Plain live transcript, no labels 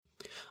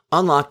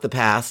Unlock the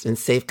past and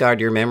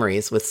safeguard your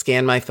memories with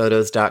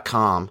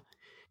scanmyphotos.com.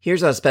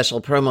 Here's our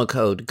special promo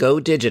code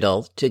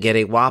GODIGITAL to get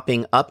a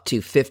whopping up to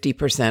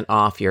 50%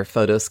 off your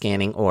photo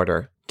scanning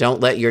order.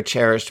 Don't let your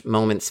cherished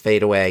moments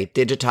fade away.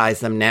 Digitize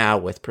them now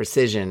with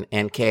precision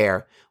and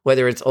care.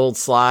 Whether it's old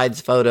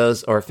slides,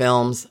 photos, or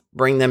films,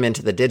 bring them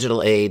into the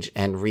digital age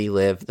and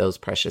relive those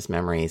precious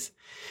memories.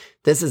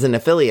 This is an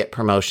affiliate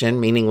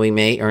promotion, meaning we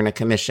may earn a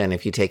commission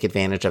if you take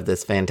advantage of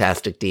this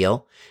fantastic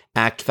deal.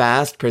 Act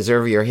fast,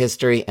 preserve your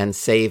history, and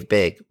save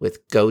big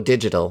with Go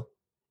Digital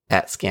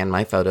at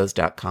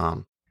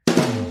scanmyphotos.com.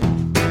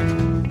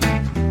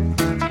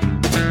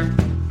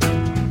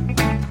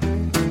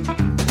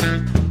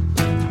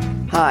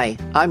 Hi,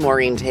 I'm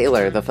Maureen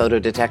Taylor, the photo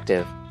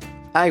detective.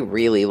 I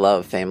really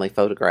love family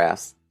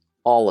photographs.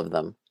 All of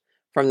them.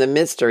 From the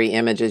mystery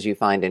images you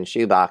find in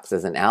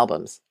shoeboxes and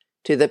albums,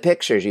 to the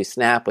pictures you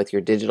snap with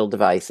your digital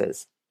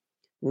devices.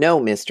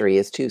 No mystery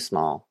is too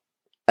small.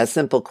 A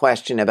simple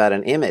question about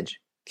an image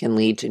can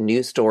lead to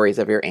new stories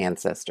of your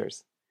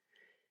ancestors.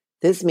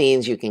 This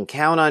means you can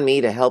count on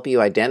me to help you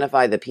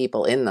identify the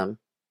people in them,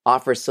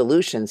 offer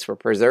solutions for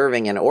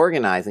preserving and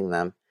organizing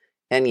them,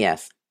 and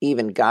yes,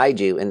 even guide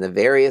you in the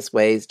various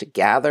ways to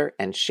gather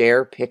and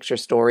share picture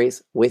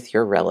stories with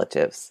your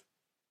relatives.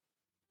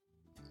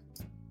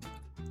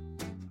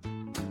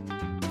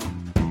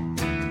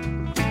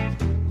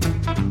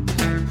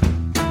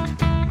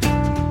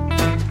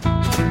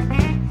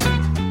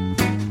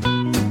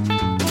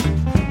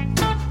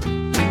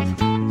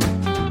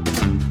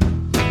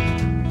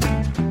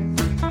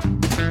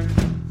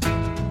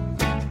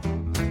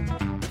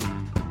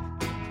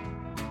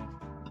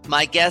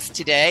 My guest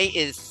today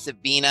is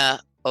Sabine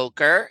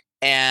Ocker,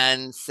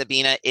 and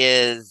Sabine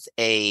is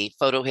a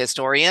photo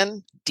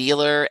historian,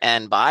 dealer,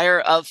 and buyer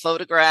of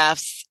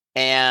photographs.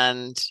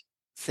 And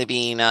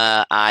Sabine,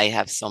 I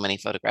have so many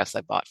photographs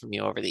I bought from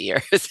you over the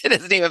years. It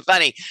isn't even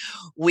funny.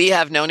 We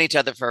have known each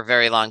other for a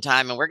very long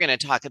time, and we're going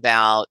to talk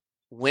about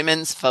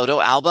women's photo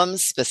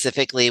albums,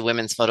 specifically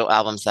women's photo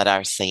albums that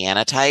are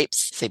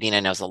cyanotypes.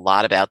 Sabine knows a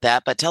lot about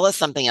that, but tell us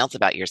something else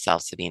about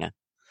yourself, Sabine.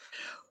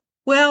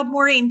 Well,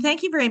 Maureen,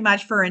 thank you very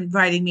much for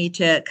inviting me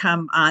to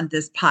come on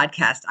this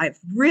podcast. I've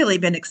really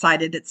been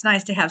excited. It's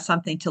nice to have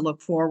something to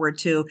look forward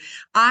to.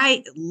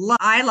 I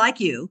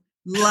like you,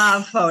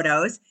 love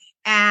photos,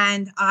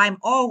 and I'm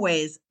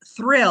always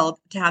thrilled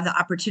to have the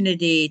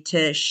opportunity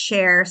to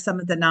share some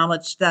of the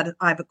knowledge that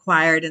I've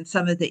acquired and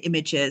some of the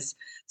images.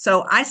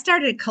 So I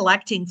started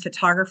collecting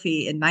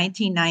photography in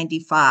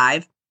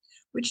 1995.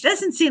 Which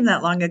doesn't seem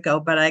that long ago,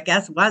 but I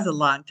guess was a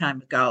long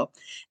time ago.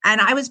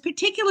 And I was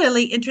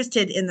particularly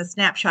interested in the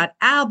snapshot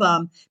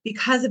album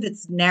because of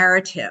its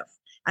narrative.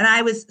 And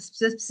I was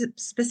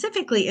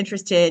specifically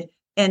interested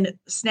in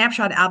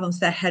snapshot albums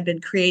that had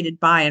been created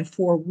by and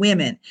for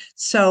women.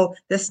 So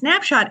the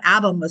snapshot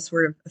album was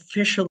sort of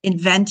officially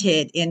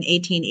invented in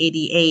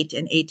 1888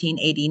 and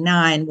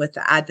 1889 with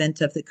the advent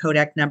of the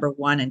Kodak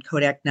 #1 and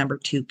Kodak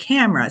 #2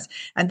 cameras.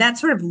 And that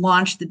sort of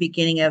launched the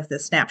beginning of the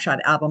snapshot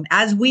album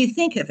as we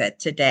think of it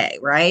today,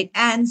 right?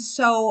 And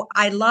so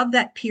I love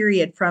that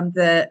period from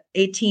the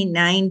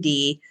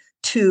 1890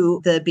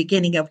 to the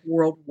beginning of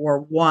World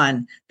War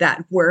I,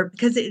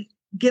 because it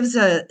gives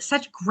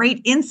such great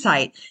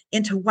insight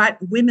into what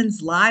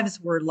women's lives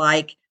were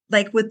like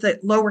with the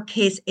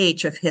lowercase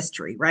h of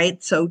history,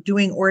 right? So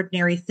doing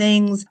ordinary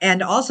things,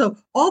 and also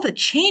all the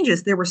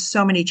changes. There were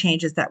so many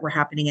changes that were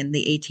happening in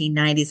the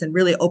 1890s and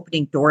really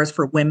opening doors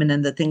for women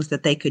and the things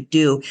that they could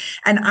do.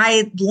 And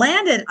I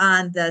landed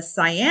on the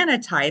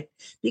cyanotype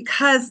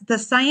because the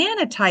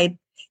cyanotype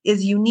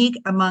is unique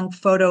among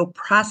photo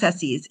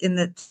processes in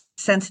the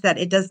sense that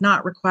it does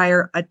not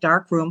require a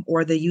darkroom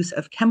or the use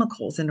of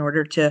chemicals in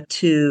order to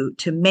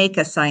make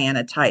a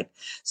cyanotype.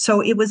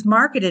 So it was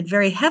marketed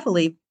very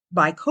heavily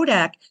by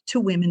Kodak to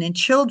women and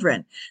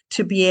children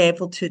to be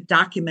able to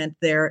document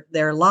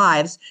their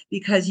lives,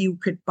 because you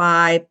could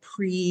buy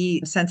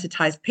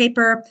pre-sensitized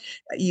paper,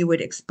 you would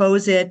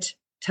expose it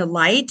to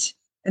light,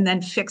 and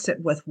then fix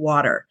it with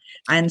water.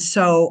 And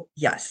so,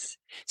 yes.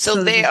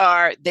 So they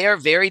are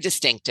very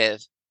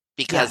distinctive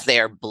because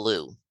they are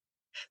blue.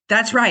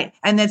 That's right.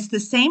 And it's the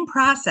same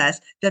process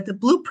that the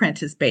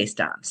blueprint is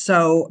based on.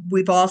 So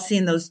we've all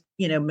seen those,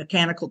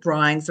 mechanical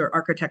drawings or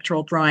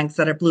architectural drawings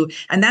that are blue.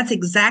 And that's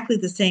exactly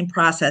the same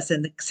process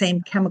and the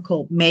same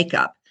chemical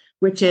makeup,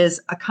 which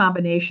is a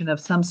combination of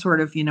some sort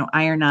of,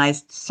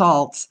 ionized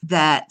salts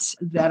that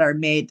are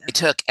made. I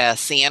took a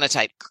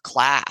cyanotype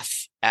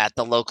class at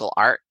the local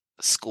art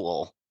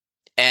school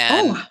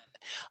and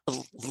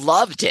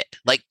loved it,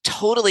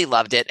 totally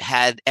loved it,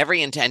 had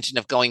every intention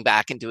of going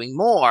back and doing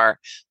more.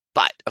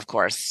 But of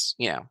course,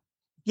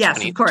 yes,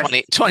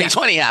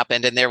 2020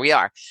 happened and there we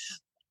are.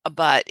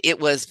 But it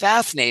was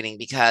fascinating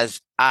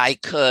because I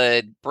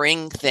could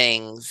bring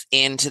things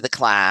into the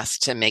class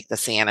to make the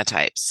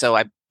cyanotypes.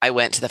 So I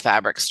went to the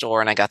fabric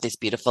store and I got these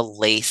beautiful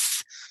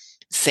lace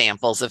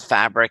samples of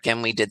fabric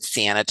and we did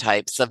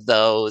cyanotypes of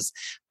those.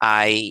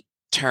 I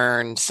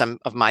turned some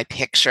of my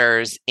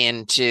pictures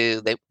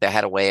into, they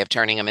had a way of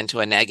turning them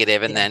into a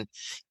negative and then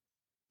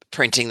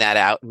printing that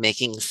out,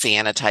 making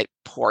cyanotype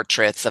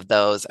portraits of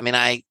those. I mean,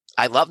 I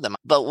love them.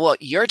 But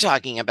what you're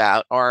talking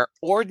about are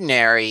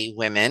ordinary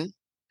women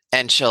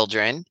and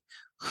children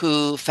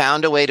who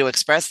found a way to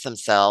express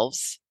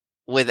themselves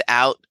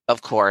without,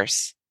 of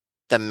course,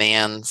 the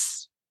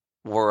man's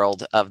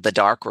world of the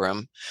dark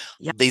room.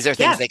 Yeah. These are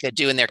things Yeah. they could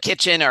do in their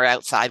kitchen or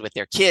outside with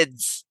their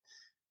kids.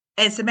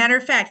 As a matter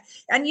of fact,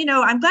 and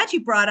I'm glad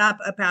you brought up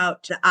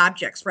about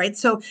objects, right?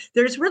 So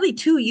there's really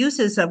two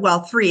uses of, well,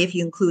 three if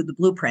you include the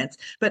blueprints,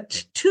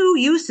 but two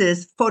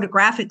uses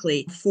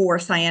photographically for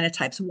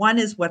cyanotypes. One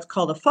is what's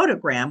called a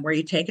photogram, where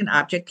you take an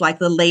object like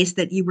the lace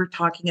that you were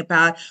talking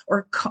about,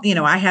 or,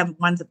 I have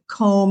ones of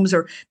combs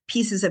or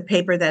pieces of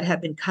paper that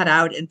have been cut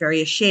out in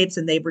various shapes,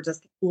 and they were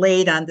just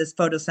laid on this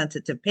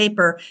photosensitive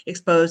paper,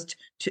 exposed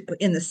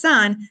in the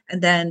sun,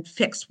 and then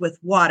fixed with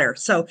water.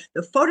 So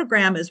the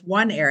photogram is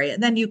one area.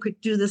 And then you could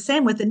do the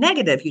same with the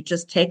negative. You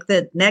just take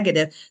the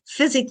negative,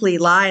 physically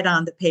lie it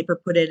on the paper,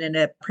 put it in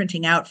a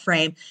printing out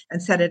frame,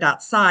 and set it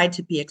outside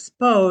to be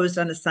exposed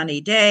on a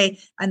sunny day,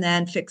 and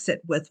then fix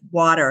it with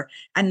water.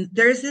 And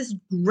there's this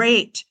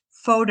great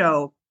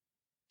photo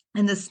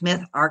in the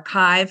Smith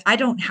archive. I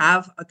don't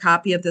have a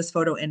copy of this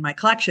photo in my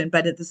collection,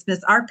 but at the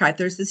Smith archive,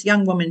 there's this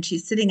young woman.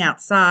 She's sitting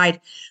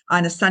outside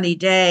on a sunny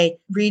day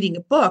reading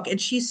a book,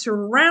 and she's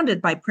surrounded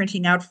by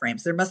printing out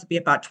frames. There must be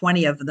about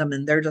 20 of them,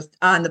 and they're just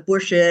on the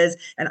bushes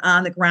and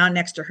on the ground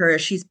next to her as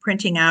she's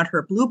printing out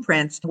her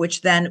blueprints, which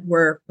then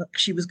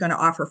she was going to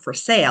offer for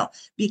sale,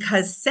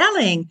 because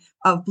selling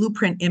of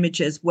blueprint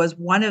images was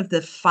one of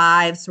the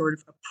 5 sort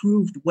of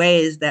approved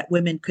ways that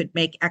women could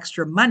make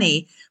extra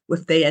money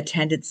if they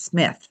attended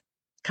Smith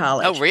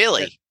College. Oh,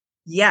 really?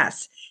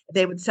 Yes.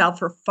 They would sell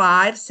for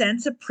 5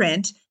 cents a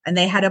print, and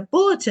they had a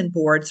bulletin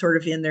board sort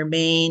of in their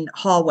main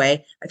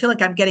hallway. I feel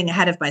like I'm getting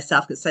ahead of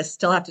myself because I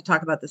still have to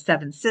talk about the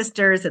Seven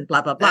Sisters and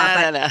blah, blah,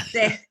 blah. No.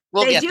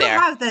 We'll get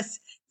there.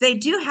 They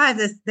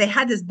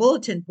had this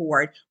bulletin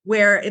board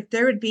where if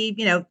there would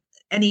be,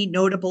 any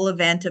notable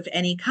event of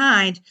any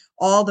kind,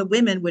 all the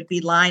women would be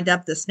lined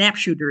up, the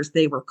snapshooters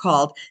they were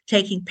called,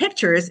 taking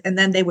pictures, and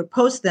then they would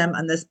post them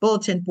on this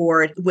bulletin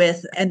board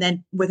with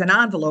an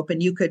envelope,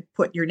 and you could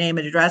put your name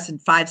and address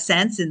and 5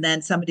 cents, and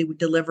then somebody would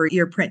deliver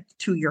your print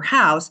to your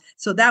house.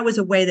 So that was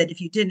a way that if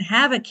you didn't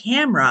have a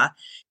camera,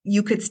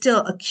 you could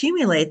still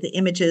accumulate the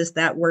images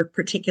that were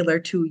particular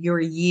to your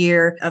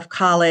year of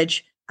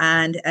college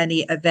and any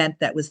event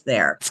that was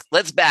there.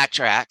 Let's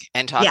backtrack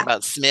and talk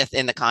about Smith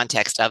in the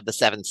context of the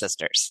Seven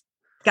Sisters.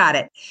 Got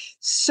it.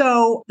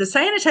 So the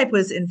cyanotype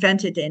was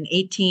invented in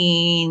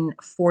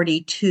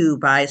 1842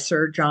 by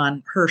Sir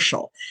John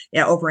Herschel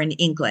over in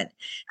England.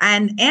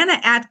 And Anna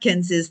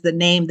Atkins is the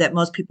name that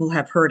most people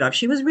have heard of.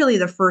 She was really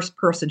the first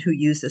person who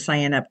used the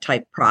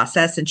cyanotype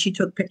process, and she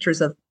took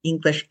pictures of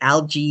English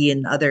algae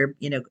and other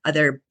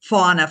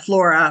fauna,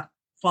 flora,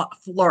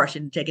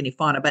 shouldn't take any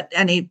fauna, but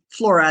any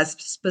flora,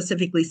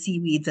 specifically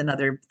seaweeds and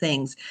other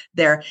things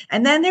there.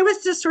 And then there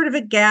was just sort of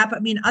a gap. I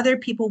mean, other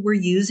people were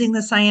using the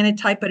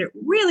cyanotype, but it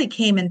really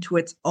came into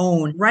its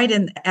own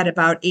at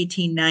about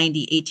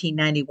 1890,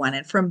 1891.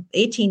 And from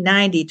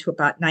 1890 to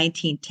about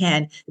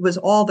 1910, it was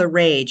all the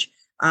rage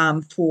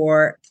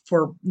for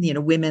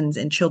women's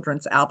and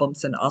children's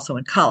albums, and also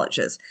in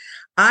colleges.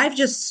 I've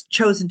just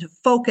chosen to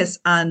focus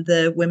on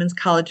the women's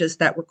colleges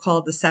that were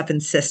called the Seven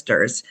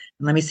Sisters.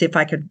 And let me see if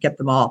I could get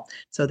them all.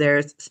 So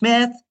there's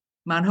Smith,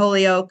 Mount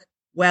Holyoke,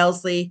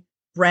 Wellesley,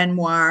 Bryn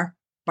Mawr,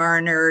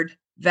 Barnard,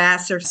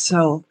 Vassar.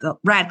 So the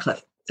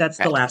Radcliffe. That's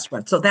the last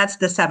one. So that's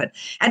the 7.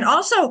 And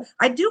also,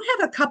 I do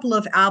have a couple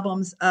of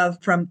albums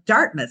from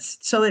Dartmouth.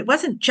 So it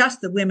wasn't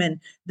just the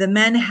women; the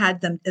men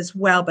had them as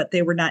well, but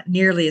they were not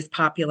nearly as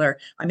popular.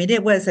 I mean,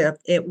 it was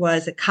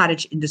a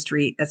cottage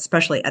industry,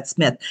 especially at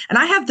Smith. And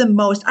I have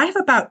I have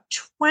about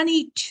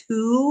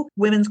 22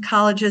 women's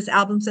colleges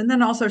albums, and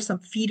then also some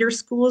feeder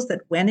schools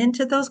that went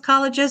into those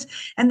colleges.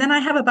 And then I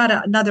have about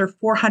another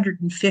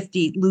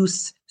 450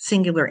 loose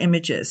singular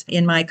images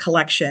in my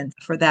collection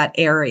for that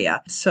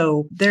area.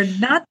 So they're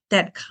not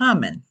that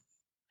common.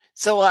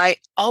 So I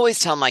always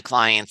tell my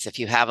clients, if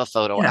you have a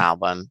photo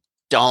album,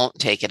 don't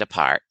take it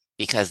apart,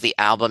 because the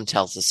album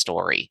tells a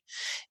story.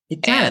 It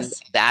does. And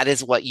that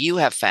is what you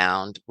have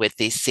found with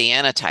these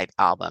cyanotype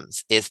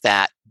albums, is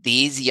that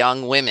these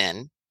young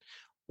women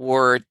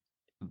were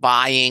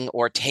buying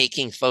or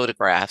taking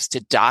photographs to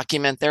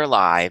document their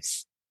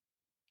lives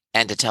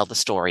and to tell the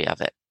story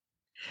of it.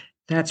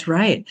 That's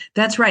right.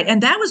 That's right.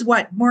 And that was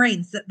what,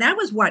 Maureen, that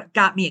was what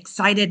got me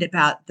excited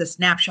about the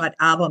snapshot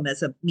album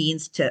as a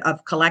means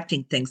of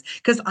collecting things,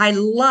 because I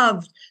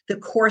loved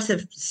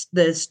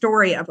the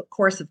story of a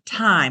course of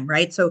time,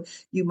 right? So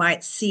you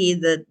might see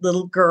the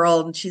little girl,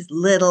 and she's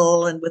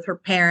little and with her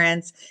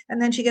parents, and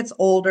then she gets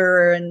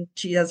older and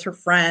she has her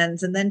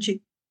friends, and then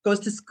she goes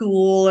to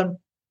school,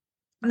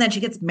 and then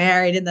she gets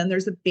married, and then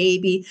there's a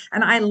baby.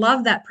 And I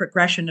love that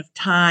progression of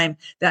time.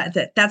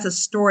 That's a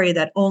story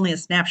that only a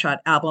snapshot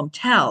album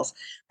tells.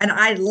 And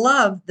I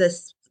love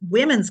this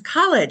women's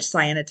college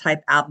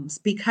cyanotype albums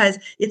because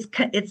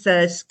it's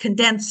a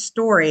condensed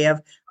story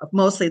of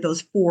mostly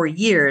those 4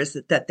 years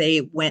that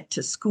they went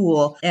to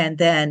school and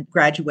then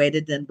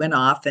graduated and went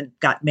off and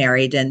got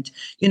married. And,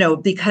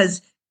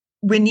 because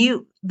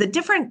the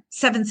different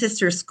Seven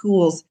Sisters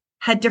schools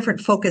had different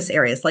focus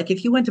areas. Like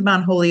if you went to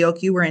Mount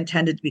Holyoke, you were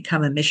intended to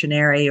become a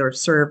missionary or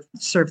serve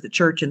the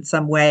church in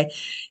some way.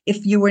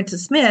 If you went to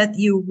Smith,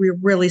 you were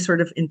really sort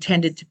of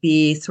intended to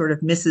be sort of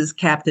Mrs.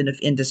 Captain of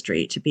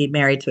Industry, to be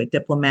married to a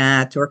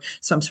diplomat or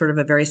some sort of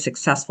a very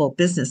successful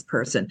business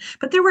person.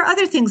 But there were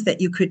other things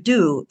that you could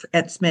do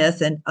at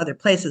Smith and other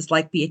places,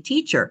 like be a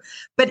teacher.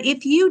 But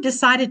if you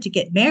decided to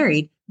get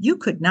married, you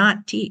could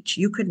not teach.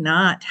 You could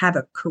not have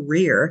a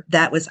career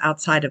that was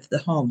outside of the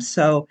home.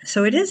 So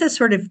it is a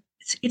sort of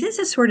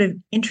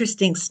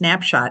interesting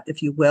snapshot,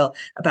 if you will,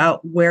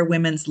 about where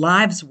women's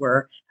lives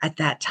were at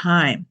that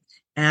time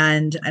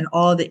and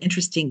all the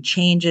interesting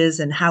changes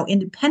and how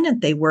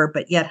independent they were,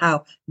 but yet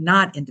how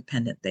not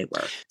independent they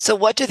were. So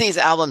what do these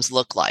albums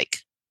look like?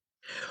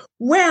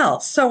 Well,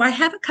 so I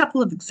have a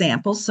couple of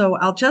examples. So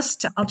I'll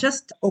just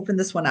open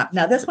this one up.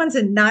 Now, this one's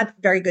in not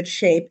very good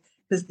shape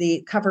because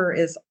the cover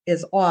is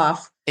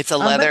off. It's a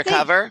leather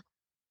cover?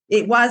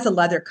 It was a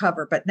leather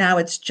cover, but now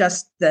it's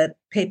just the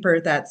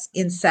paper that's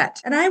inset.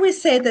 And I always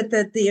say that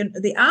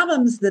the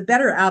albums, the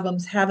better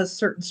albums, have a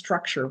certain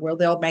structure where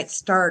they might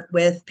start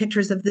with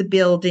pictures of the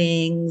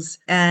buildings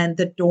and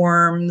the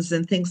dorms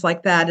and things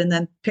like that, and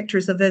then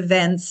pictures of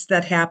events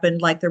that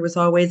happened. Like there was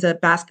always a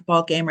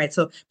basketball game, right?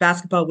 So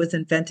basketball was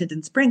invented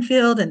in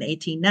Springfield in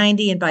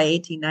 1890, and by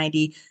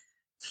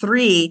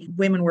 1893,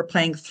 women were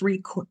playing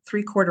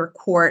three-quarter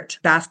court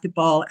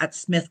basketball at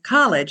Smith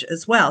College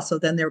as well. So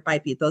then there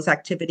might be those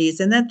activities.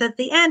 And then at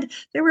the end,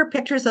 there were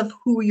pictures of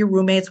who your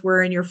roommates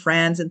were and your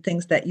friends and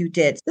things that you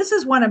did. This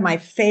is one of my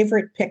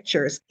favorite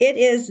pictures. It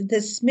is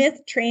the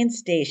Smith train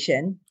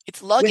station.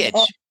 It's luggage.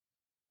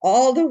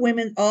 All the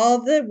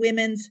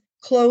women's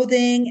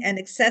clothing and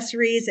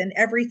accessories and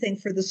everything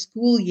for the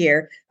school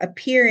year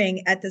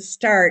appearing at the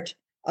start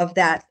of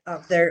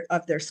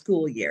their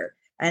school year.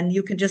 And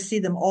you can just see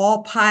them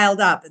all piled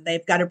up, and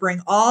they've got to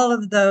bring all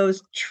of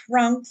those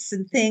trunks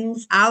and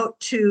things out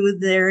to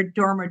their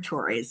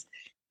dormitories.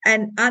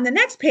 And on the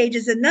next page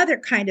is another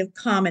kind of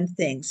common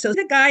thing. So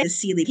the guy is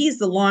Seeley. He's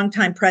the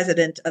longtime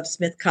president of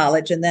Smith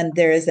College. And then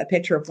there is a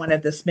picture of one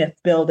of the Smith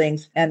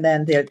buildings, and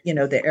then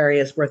the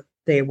areas where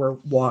they were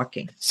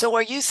walking. So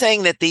are you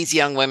saying that these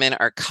young women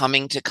are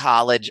coming to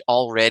college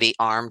already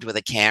armed with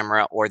a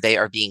camera, or they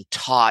are being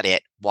taught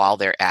it while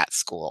they're at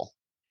school?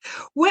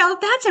 Well,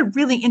 that's a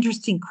really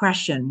interesting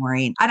question,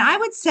 Maureen. And I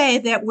would say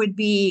that would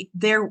be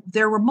there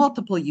were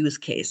multiple use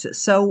cases.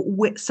 So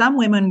some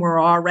women were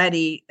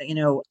already,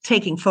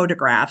 taking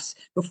photographs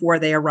before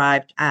they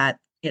arrived at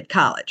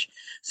college.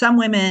 Some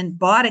women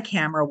bought a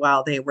camera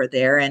while they were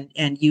there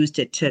and used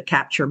it to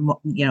capture,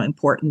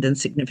 important and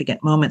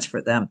significant moments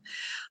for them.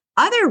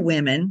 Other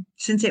women,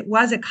 since it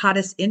was a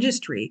cottage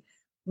industry,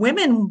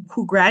 women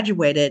who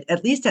graduated,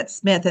 at least at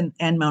Smith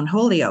and Mount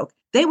Holyoke,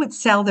 they would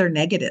sell their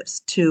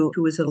negatives to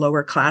who was a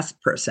lower class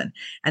person.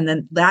 And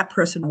then that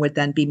person would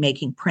then be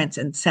making prints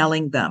and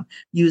selling them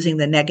using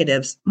the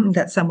negatives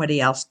that somebody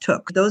else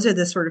took. Those are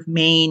the sort of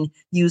main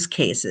use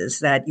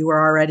cases, that you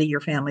were already your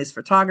family's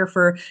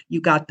photographer,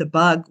 you got the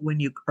bug when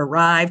you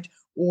arrived,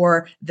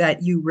 or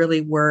that you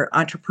really were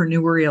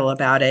entrepreneurial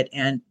about it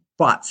and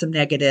bought some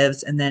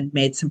negatives and then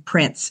made some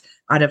prints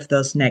out of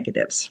those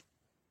negatives.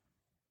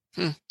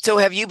 So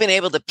have you been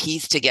able to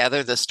piece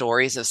together the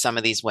stories of some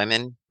of these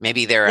women?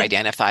 Maybe they're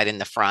identified in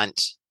the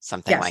front,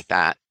 something like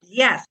that.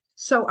 Yes.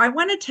 So I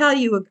want to tell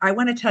you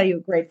a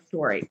great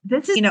story.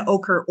 This is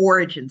Ocker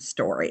origin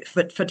story,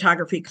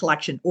 photography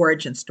collection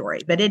origin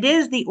story, but it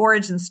is the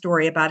origin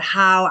story about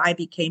how I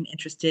became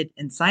interested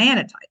in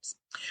cyanotypes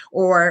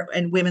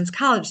in women's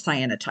college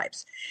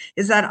cyanotypes.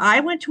 Is that I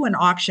went to an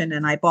auction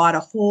and I bought a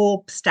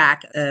whole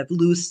stack of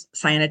loose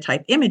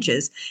cyanotype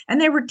images,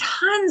 and there were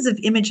tons of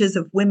images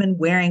of women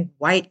wearing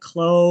white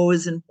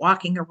clothes and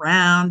walking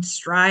around,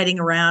 striding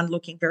around,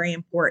 looking very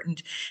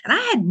important. And I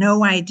had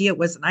no idea it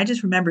was, and I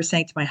just remember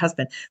saying to my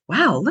husband,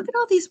 wow, look at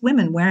all these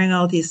women wearing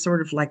all these sort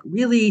of like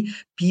really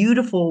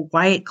beautiful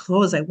white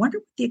clothes. I wonder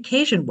what the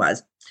occasion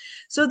was.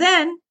 So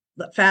then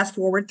fast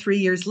forward 3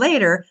 years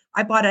later,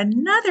 I bought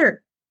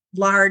another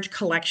large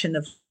collection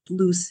of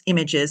loose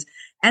images,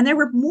 and there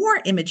were more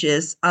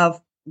images of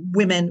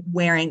women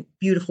wearing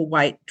beautiful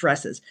white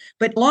dresses.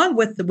 But along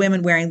with the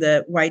women wearing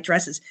the white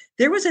dresses,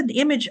 there was an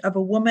image of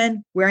a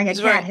woman wearing a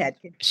cat head.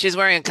 She's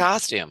wearing a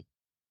costume.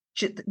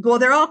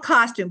 They're all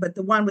costume, but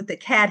the one with the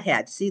cat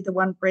head. See the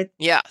one right?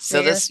 Yeah.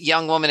 So this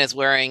young woman is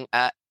wearing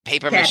a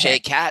paper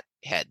mache cat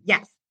head.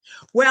 Yes.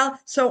 Well,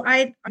 so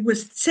I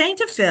was saying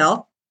to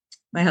Phil,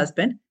 my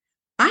husband,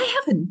 I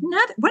have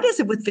another. What is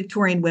it with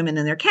Victorian women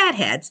and their cat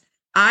heads?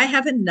 I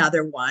have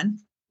another one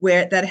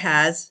that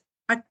has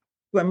a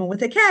woman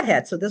with a cat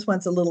head. So this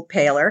one's a little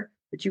paler,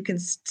 but you can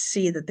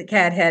see that the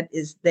cat head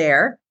is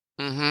there.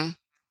 Mm-hmm.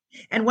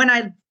 And when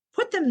I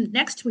put them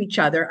next to each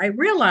other, I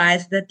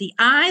realized that the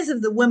eyes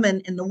of the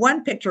women in the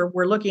one picture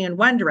were looking in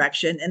one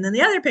direction, and then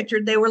the other picture,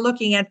 they were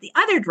looking at the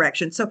other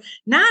direction. So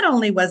not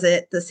only was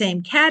it the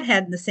same cat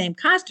head and the same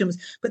costumes,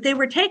 but they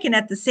were taken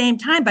at the same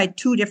time by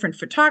two different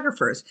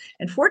photographers.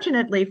 And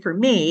fortunately for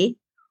me,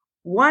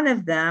 one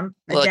of them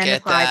Look at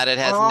identified that. It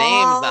has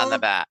names on the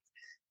back.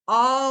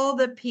 all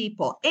the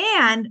people,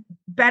 and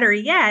better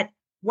yet,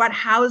 what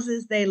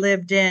houses they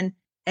lived in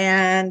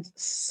and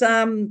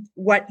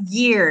what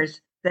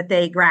years that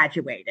they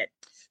graduated.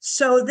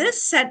 So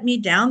this set me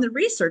down the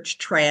research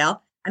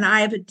trail, and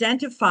I have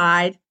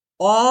identified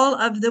all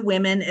of the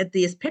women at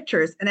these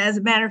pictures. And as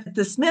a matter of fact,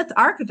 the Smith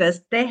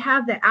archivist, they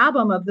have the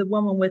album of the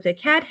woman with the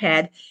cat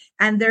head.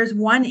 And there's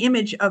one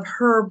image of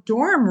her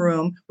dorm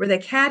room where the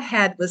cat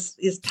head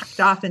is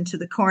tucked off into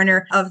the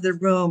corner of the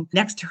room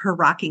next to her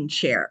rocking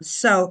chair.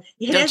 So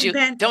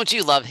don't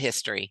you love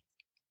history?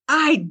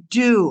 I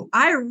do.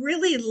 I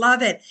really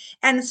love it.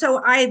 And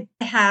so I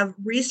have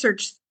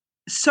researched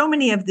so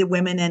many of the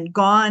women and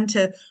gone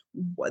to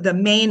the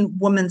main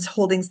woman's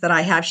holdings that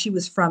I have. She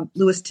was from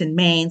Lewiston,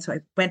 Maine. So I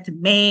went to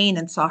Maine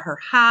and saw her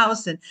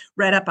house and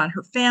read up on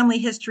her family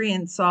history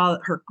and saw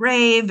her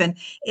grave. And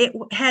it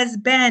has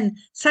been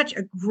such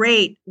a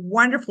great,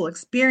 wonderful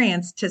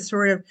experience to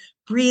sort of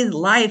breathe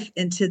life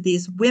into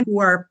these women who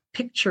are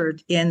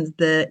pictured in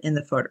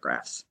the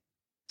photographs.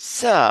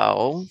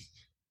 So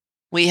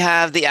we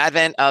have the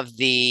advent of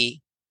the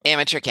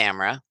amateur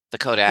camera, the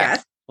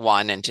Kodak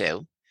 1 and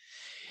 2.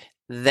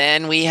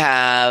 Then we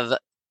have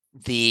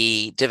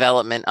the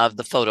development of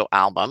the photo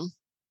album.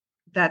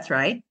 That's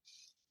right.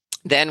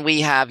 Then we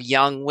have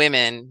young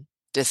women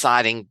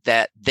deciding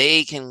that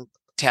they can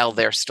tell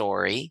their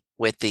story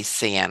with these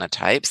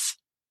cyanotypes.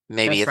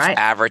 Maybe it's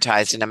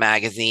advertised in a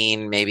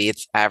magazine. Maybe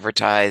it's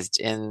advertised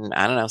in,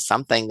 I don't know,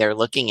 something they're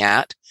looking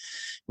at,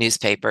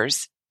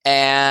 newspapers.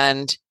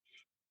 And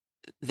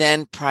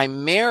then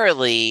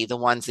primarily the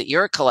ones that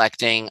you're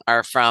collecting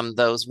are from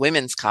those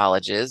women's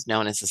colleges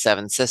known as the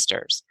Seven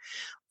Sisters.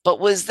 But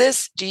was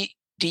this, do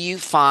you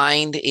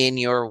find in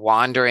your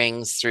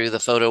wanderings through the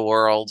photo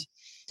world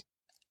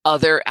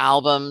other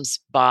albums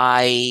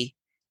by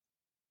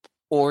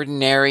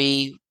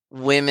ordinary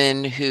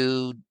women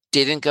who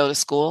didn't go to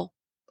school?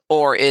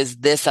 Or is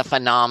this a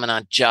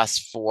phenomenon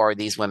just for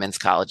these women's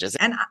colleges?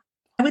 And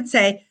I would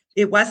say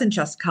it wasn't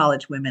just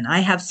college women. I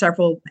have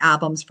several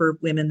albums for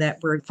women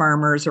that were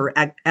farmers or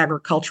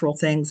agricultural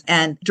things.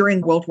 And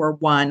during World War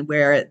I,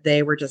 where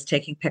they were just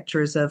taking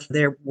pictures of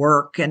their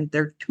work and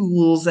their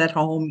tools at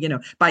home,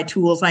 by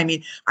tools, I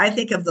mean, I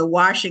think of the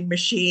washing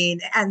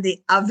machine and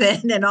the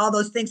oven and all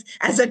those things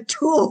as a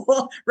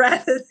tool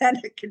rather than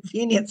a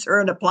convenience or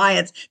an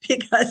appliance,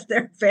 because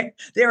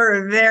they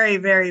were very,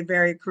 very,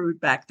 very crude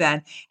back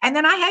then. And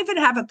then I even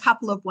have a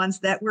couple of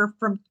ones that were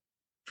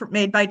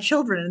made by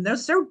children, and they're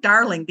so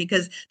darling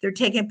because they're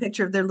taking a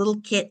picture of their little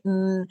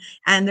kitten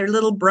and their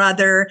little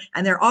brother,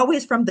 and they're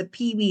always from the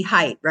peewee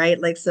height, right?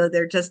 Like, so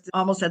they're just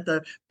almost at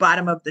the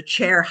bottom of the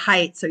chair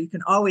height, so you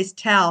can always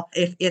tell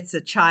if it's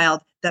a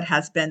child that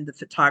has been the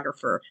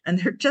photographer, and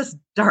they're just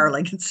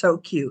darling and so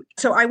cute.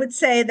 So I would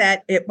say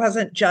that it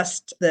wasn't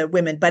just the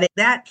women, but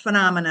that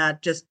phenomena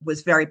just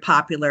was very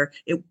popular.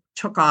 It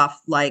took off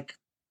like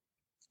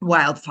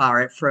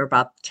wildfire for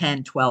about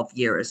 10, 12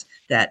 years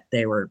that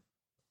they were.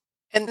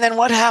 And then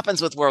what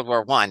happens with World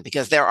War I?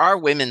 Because there are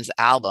women's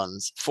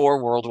albums for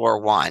World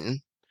War I.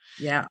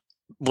 Yeah.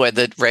 Where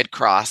the Red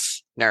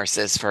Cross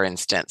nurses, for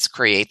instance,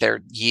 create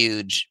their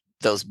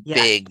those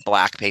big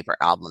black paper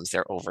albums.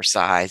 They're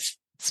oversized,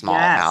 small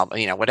album,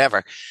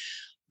 whatever.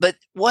 But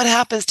what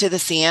happens to the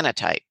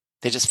cyanotype?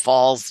 It just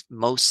falls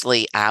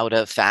mostly out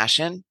of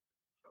fashion?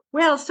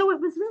 Well, so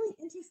it was really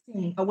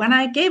interesting. When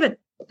I gave it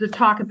the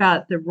talk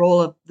about the role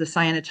of the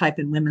cyanotype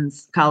in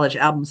women's college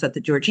albums at the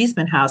George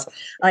Eastman House,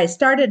 I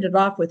started it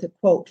off with a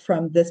quote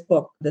from this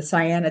book, The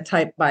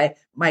Cyanotype by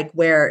Mike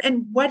Ware.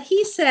 And what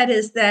he said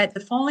is that the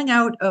falling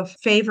out of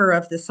favor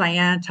of the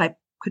cyanotype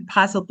could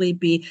possibly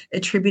be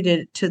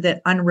attributed to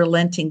that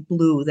unrelenting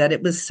blue, that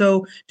it was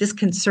so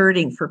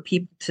disconcerting for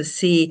people to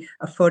see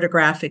a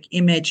photographic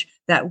image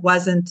that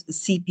wasn't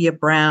sepia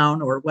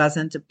brown or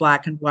wasn't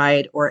black and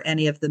white or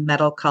any of the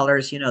metal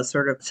colors,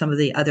 sort of some of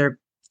the other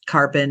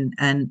carbon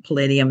and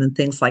palladium and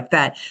things like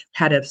that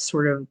had a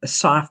sort of a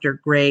softer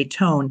gray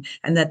tone,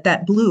 and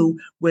that blue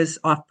was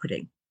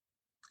off-putting.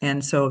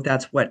 And so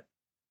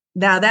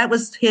now that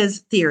was his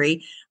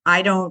theory.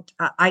 I don't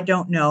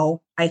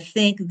know. I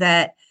think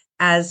that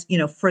as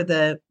for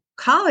the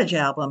college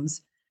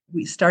albums,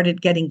 we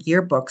started getting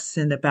yearbooks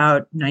in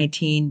about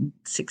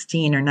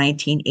 1916 or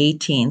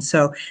 1918.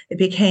 So it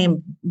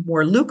became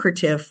more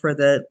lucrative for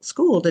the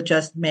school to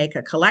just make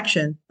a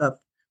collection of,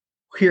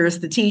 here's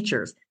the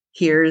teachers,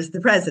 here's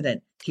the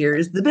president,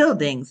 here's the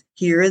buildings,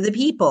 here are the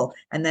people.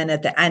 And then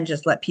at the end,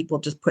 just let people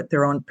just put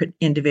their own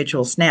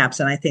individual snaps.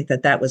 And I think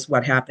that was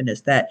what happened,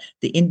 is that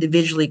the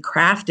individually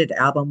crafted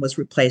album was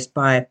replaced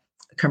by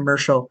a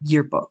commercial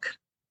yearbook.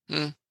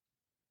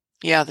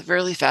 Yeah, they're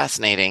really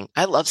fascinating.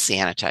 I love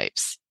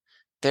cyanotypes.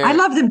 I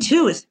love them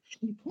too.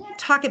 you can't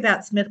talk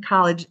about Smith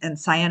College and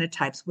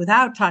cyanotypes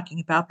without talking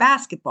about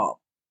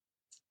basketball,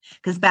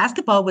 because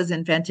basketball was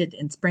invented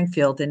in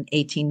Springfield in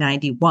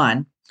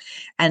 1891.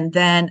 And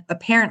then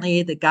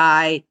apparently the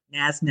guy,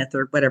 Nasmith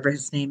or whatever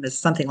his name is,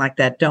 something like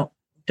that. Don't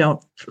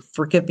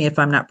forgive me if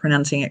I'm not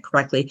pronouncing it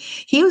correctly.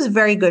 He was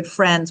very good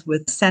friends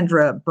with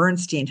Sandra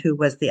Bernstein, who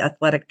was the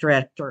athletic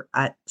director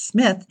at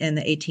Smith in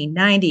the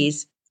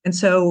 1890s. And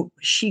so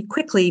she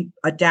quickly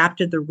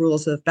adapted the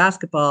rules of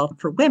basketball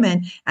for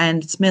women.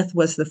 And Smith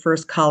was the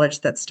first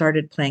college that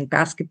started playing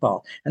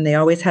basketball. And they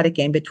always had a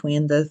game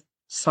between the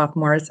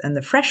sophomores and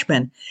the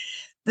freshmen.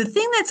 The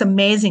thing that's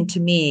amazing to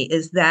me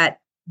is that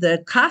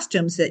the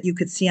costumes that you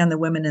could see on the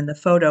women in the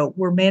photo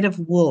were made of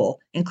wool,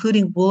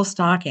 including wool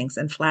stockings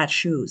and flat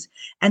shoes.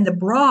 And the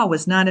bra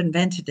was not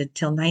invented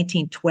until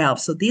 1912.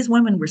 So these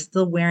women were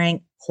still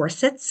wearing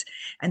corsets,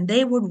 and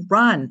they would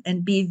run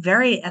and be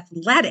very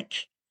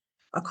athletic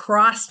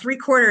across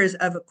 3/4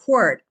 of a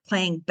court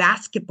playing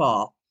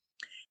basketball.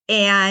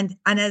 And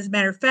as a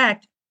matter of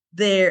fact,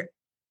 they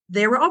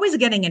were always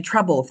getting in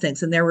trouble of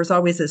things. And there was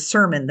always a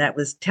sermon that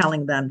was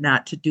telling them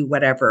not to do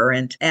whatever.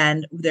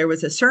 And there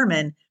was a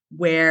sermon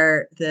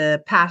where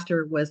the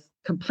pastor was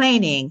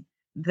complaining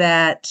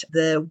that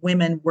the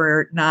women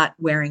were not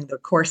wearing their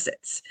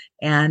corsets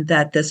and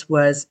that this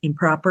was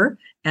improper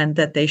and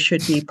that they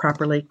should be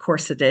properly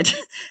corseted.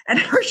 And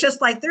I was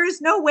just like, there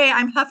is no way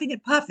I'm huffing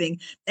and puffing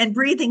and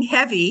breathing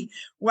heavy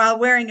while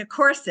wearing a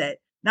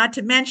corset, not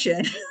to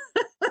mention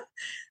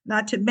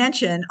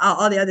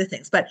all the other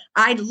things. But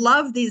I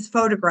love these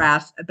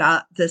photographs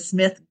about the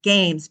Smith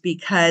games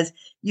because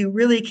you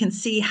really can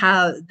see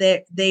how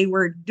they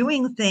were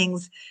doing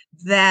things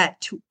that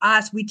to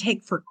us, we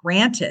take for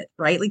granted,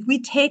 right? Like we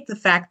take the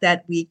fact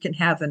that we can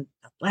have an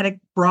athletic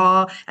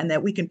bra and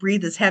that we can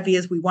breathe as heavy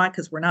as we want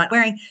because we're not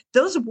wearing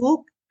those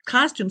wool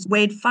costumes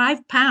weighed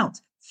 5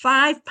 pounds,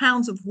 5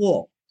 pounds of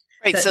wool.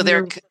 Right. So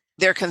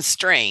they're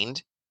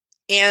constrained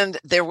and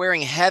they're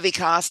wearing heavy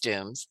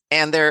costumes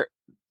and they're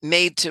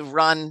made to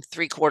run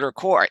 3/4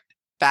 court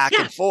back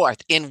and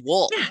forth in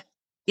wool. Yeah,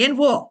 in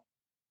wool.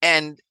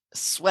 And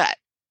sweat.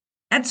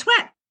 That's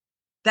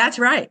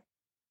right.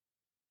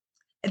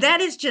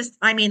 That is just,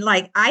 I mean,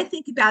 like I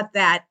think about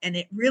that and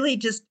it really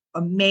just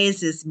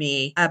amazes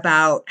me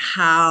about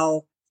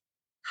how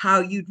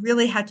you'd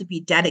really have to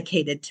be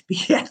dedicated to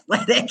be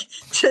athletic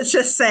to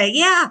just say,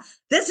 yeah,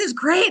 this is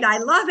great. I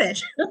love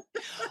it.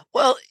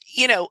 Well,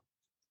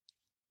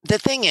 the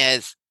thing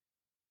is,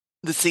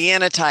 the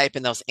cyanotype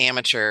and those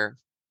amateur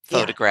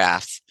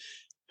photographs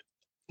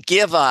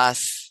give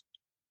us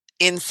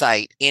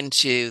insight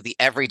into the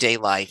everyday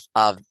life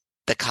of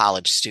the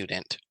college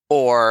student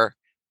or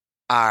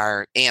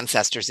our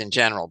ancestors in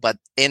general. But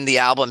in the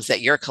albums that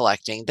you're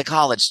collecting, the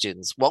college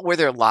students, what were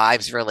their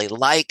lives really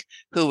like?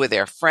 Who were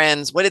their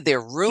friends? What did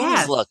their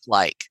rooms look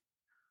like?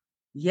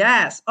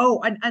 Yes.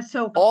 Oh, and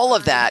so all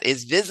of that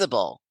is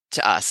visible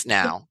to us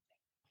now.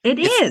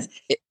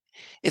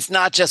 It's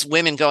not just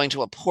women going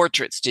to a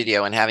portrait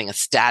studio and having a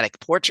static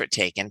portrait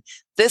taken.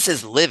 This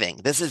is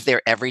living. This is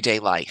their everyday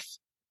life.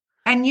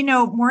 And,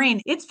 Maureen,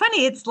 it's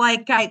funny. It's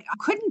like I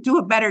couldn't do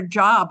a better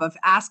job of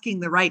asking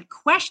the right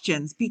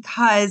questions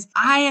because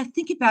I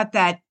think about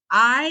that.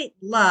 I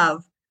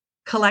love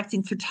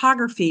collecting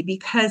photography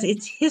because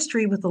it's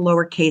history with a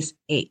lowercase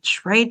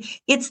h, right?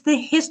 It's the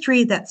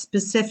history that's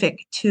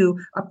specific to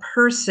a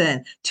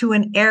person, to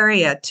an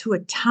area, to a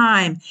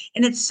time.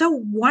 And it's so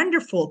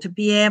wonderful to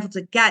be able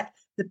to get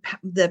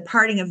the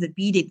parting of the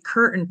beaded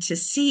curtain to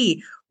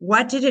see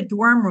what did a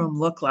dorm room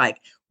look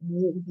like?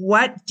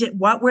 What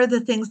were the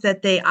things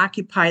that they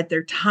occupied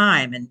their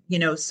time? And,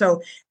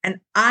 and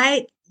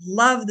I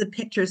love the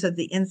pictures of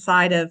the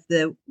inside of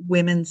the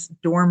women's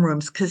dorm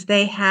rooms because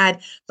they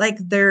had like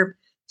their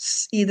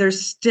either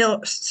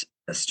still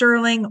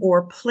sterling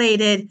or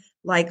plated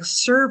like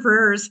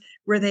servers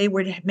where they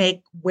would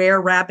make were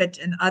rabbit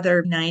and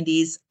other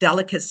 90s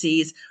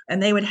delicacies.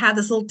 And they would have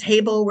this little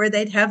table where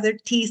they'd have their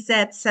tea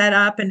set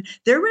up. And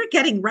they were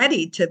getting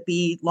ready to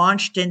be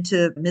launched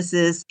into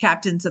Mrs.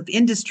 Captains of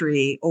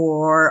Industry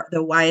or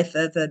the wife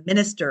of a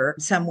minister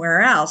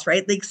somewhere else,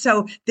 right? Like,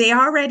 so they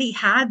already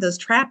had those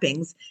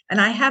trappings. And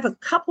I have a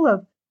couple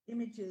of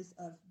images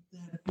of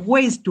the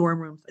boys' dorm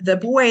rooms. The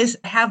boys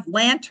have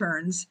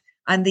lanterns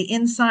on the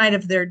inside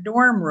of their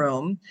dorm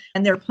room,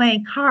 and they're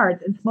playing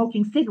cards and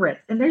smoking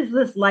cigarettes. And there's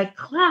this like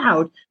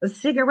cloud of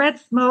cigarette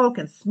smoke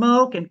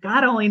and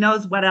God only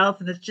knows what else.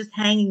 And it's just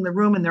hanging in the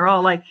room and they're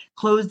all like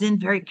closed in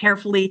very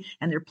carefully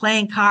and they're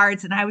playing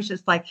cards. And I was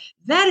just like,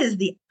 that is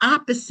the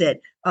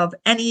opposite of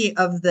any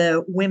of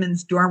the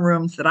women's dorm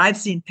rooms that I've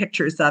seen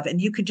pictures of. And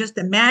you could just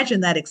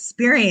imagine that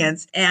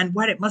experience and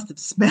what it must have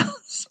smelled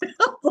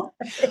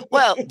like.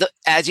 Well,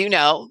 as you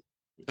know,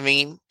 I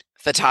mean,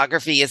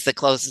 photography is the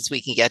closest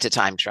we can get to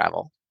time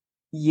travel.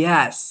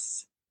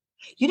 Yes.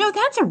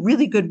 That's a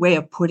really good way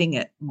of putting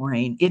it,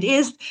 Maureen.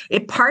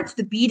 It parts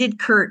the beaded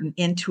curtain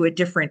into a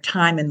different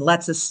time and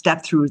lets us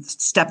step through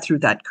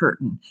that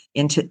curtain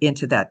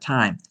into that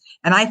time.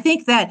 And I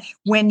think that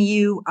when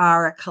you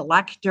are a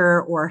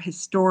collector or a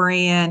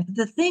historian,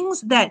 the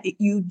things that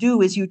you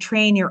do is you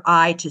train your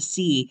eye to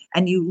see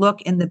and you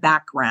look in the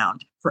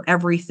background for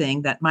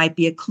everything that might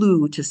be a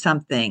clue to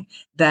something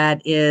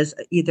that is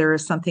either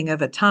something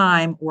of a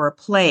time or a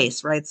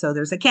place, right? So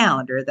there's a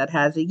calendar that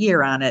has a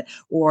year on it,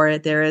 or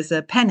there is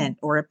a pennant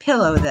or a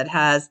pillow that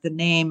has the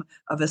name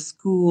of a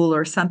school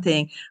or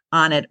something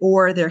on it,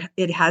 or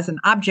it has an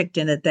object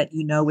in it that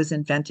you know was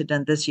invented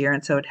in this year,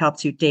 and so it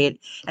helps you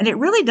date. And it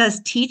really does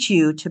teach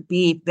you to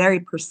be very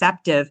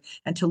perceptive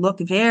and to look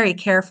very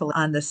carefully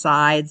on the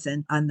sides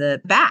and on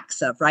the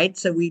backs of, right?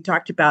 So we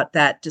talked about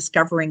that,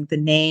 discovering the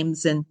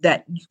names, and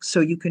that so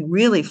you can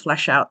really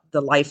flesh out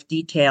the life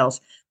details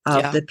of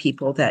Yeah. the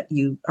people that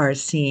you are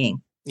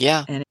seeing.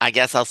 Yeah. And I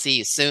guess I'll see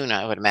you soon,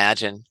 I would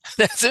imagine.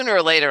 Sooner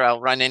or later, I'll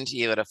run into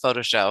you at a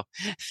photo show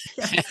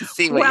and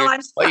see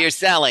what you're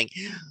selling.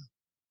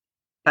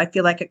 I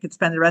feel like I could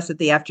spend the rest of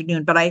the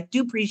afternoon, but I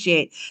do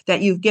appreciate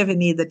that you've given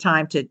me the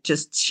time to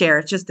just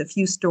share just a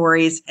few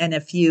stories and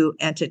a few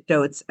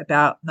anecdotes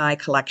about my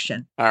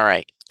collection. All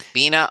right.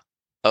 Sabine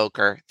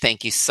Ocker,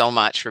 thank you so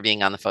much for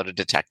being on the Photo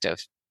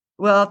Detective.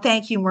 Well,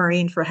 thank you,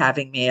 Maureen, for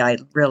having me. I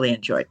really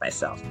enjoyed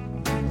myself.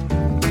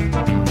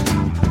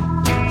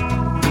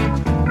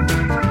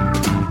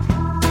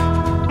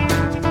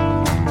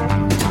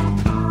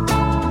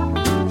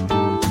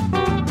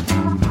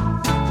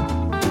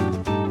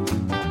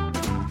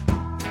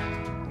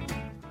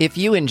 If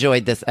you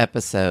enjoyed this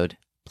episode,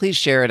 please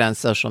share it on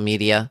social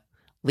media,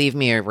 leave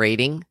me a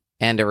rating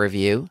and a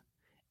review.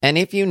 And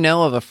if you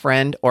know of a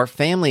friend or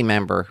family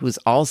member who's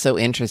also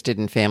interested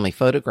in family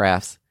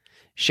photographs,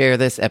 share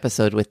this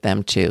episode with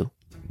them too.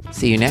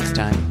 See you next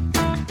time.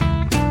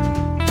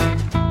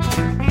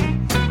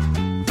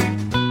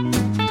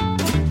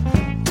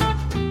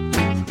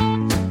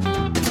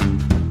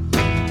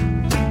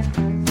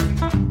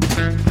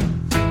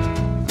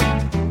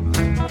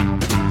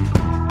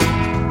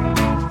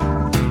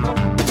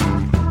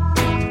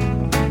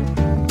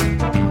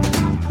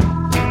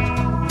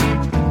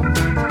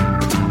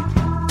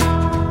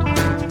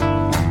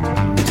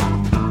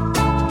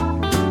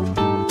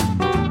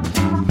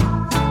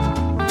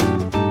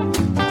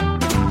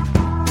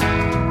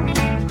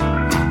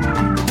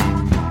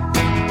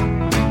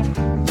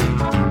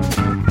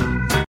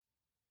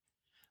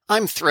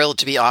 I'm thrilled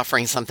to be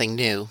offering something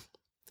new.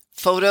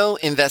 Photo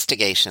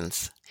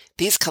investigations.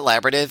 These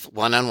collaborative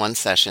one-on-one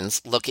sessions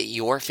look at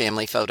your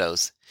family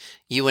photos.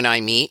 You and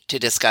I meet to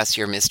discuss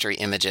your mystery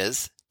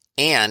images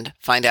and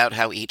find out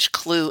how each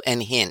clue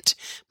and hint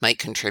might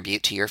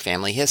contribute to your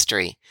family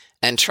history.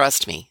 And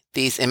trust me,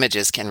 these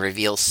images can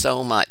reveal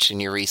so much in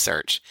your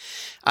research.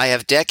 I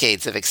have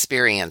decades of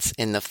experience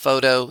in the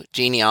photo,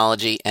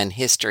 genealogy, and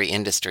history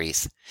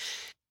industries.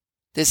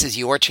 This is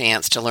your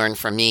chance to learn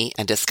from me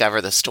and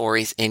discover the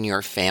stories in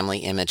your family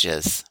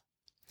images.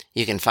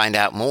 You can find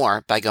out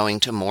more by going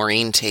to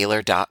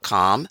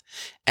MaureenTaylor.com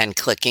and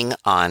clicking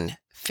on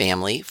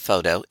Family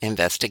Photo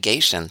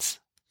Investigations.